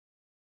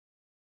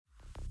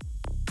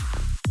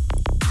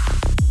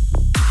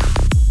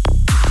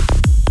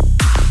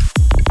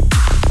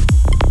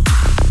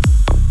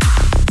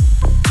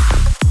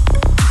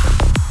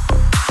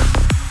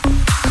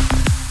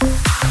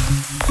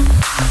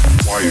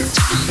quiet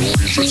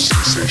noise of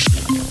sensation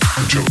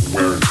until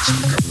awareness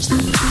becomes the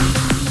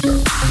that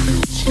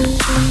reveals you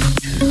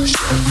to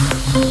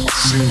yourself. A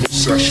single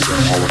session of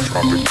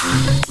holotropic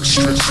breathing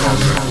restricts our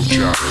mental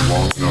chatter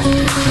long enough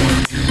to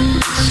plunge you into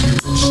the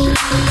zero state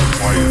that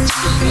quiets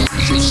the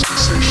noise of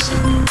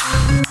sensation.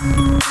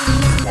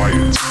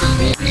 Quiets the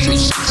noise of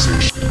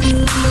sensation.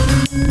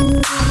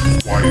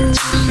 Quiets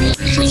the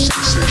noise of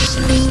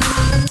sensation.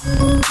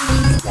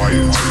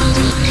 Quiets the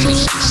noise of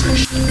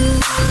sensation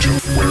until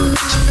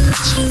awareness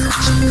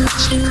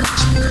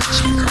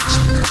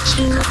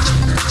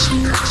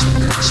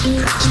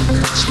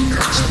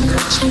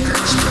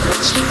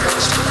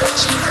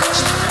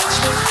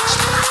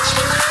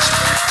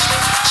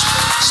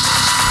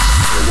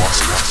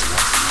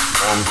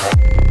Long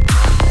call.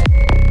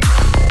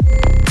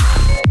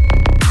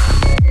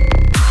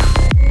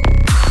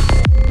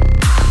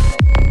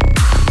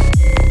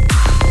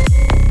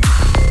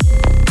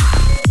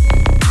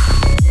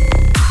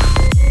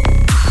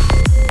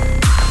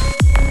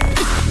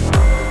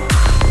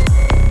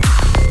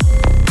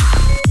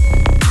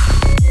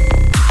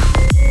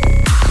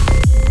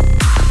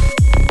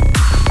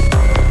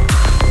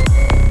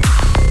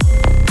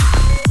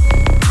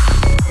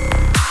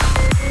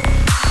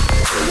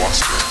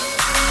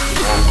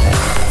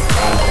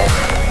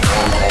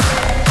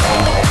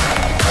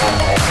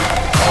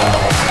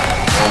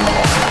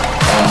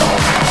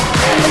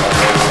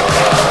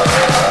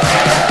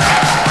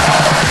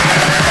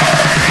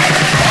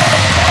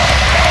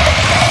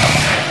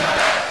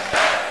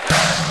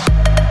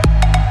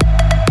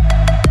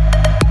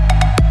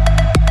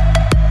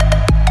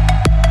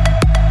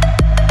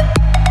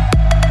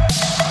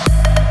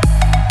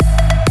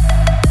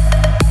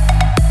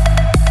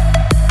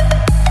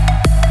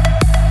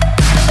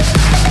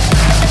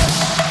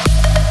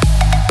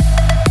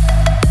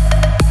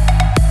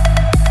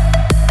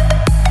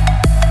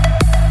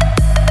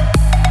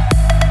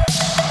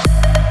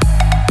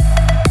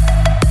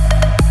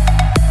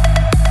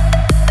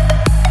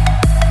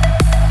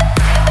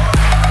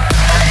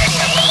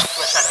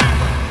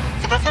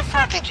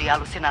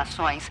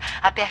 Alucinações,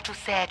 aperte o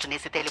 7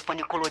 nesse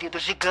telefone colorido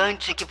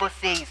gigante que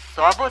você e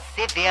só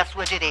você vê à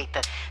sua direita.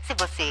 Se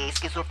você é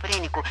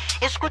esquizofrênico,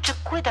 escute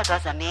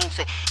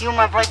cuidadosamente e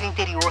uma voz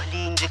interior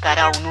lhe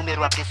indicará o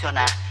número a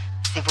pressionar.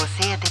 Se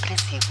você é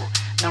depressivo,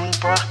 não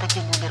importa que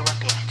número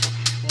aperte,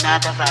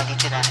 nada vai lhe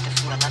tirar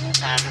de sua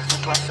lamentável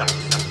situação.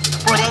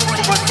 Porém,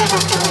 se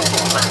você não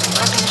culpa,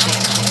 não tem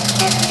jeito.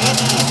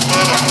 Desligue e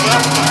espere até o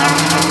final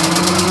do jogo.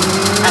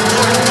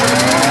 Até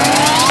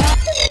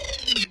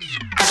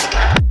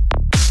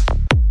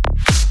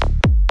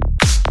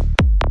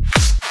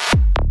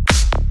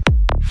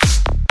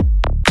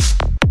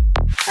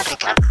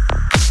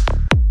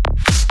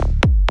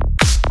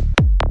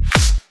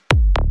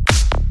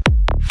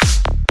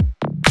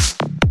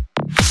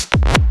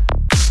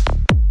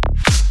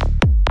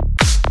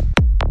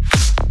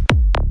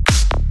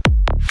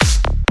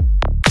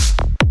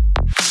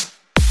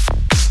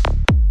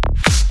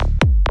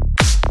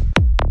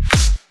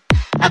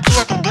aqui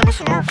atendemos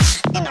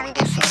loucos e não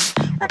imbecis.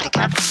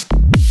 Obrigado.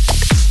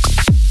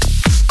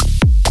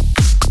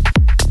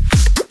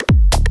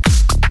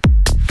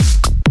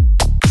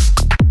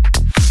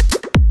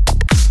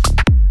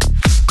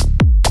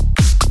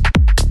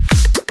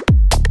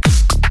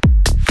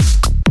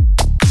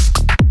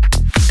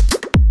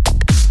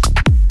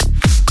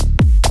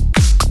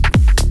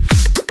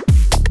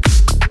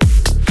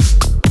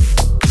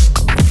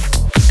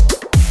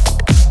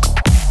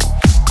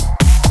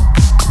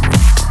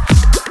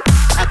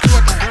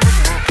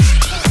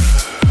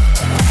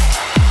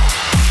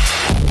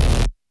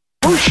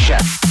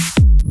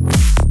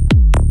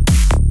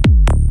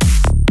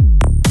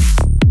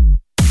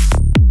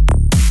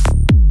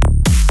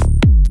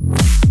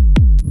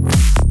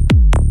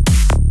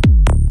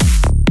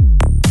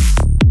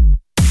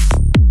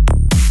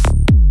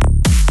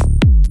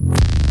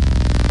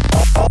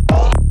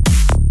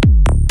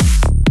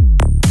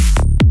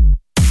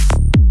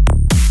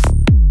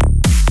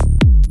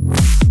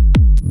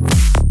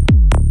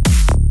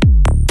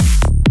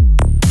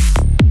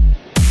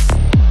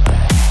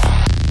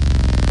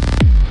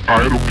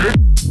 Era o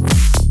quê?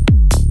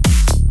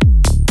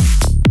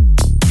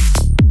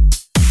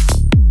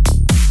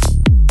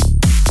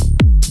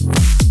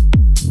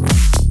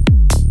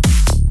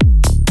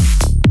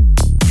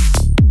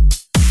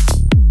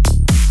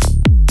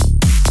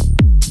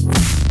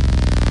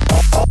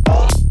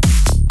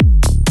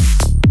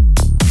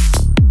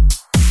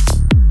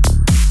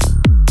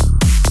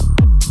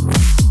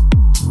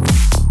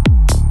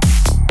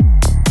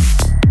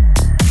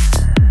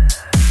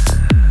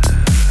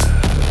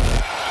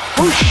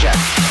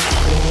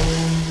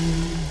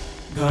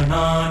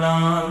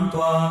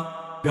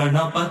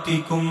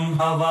 गणपतिकुं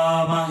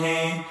हवामहे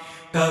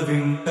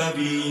कविं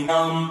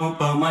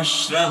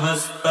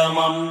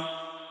कवीनामुपमश्रवस्तमम्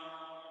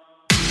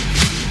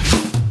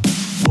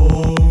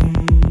ॐ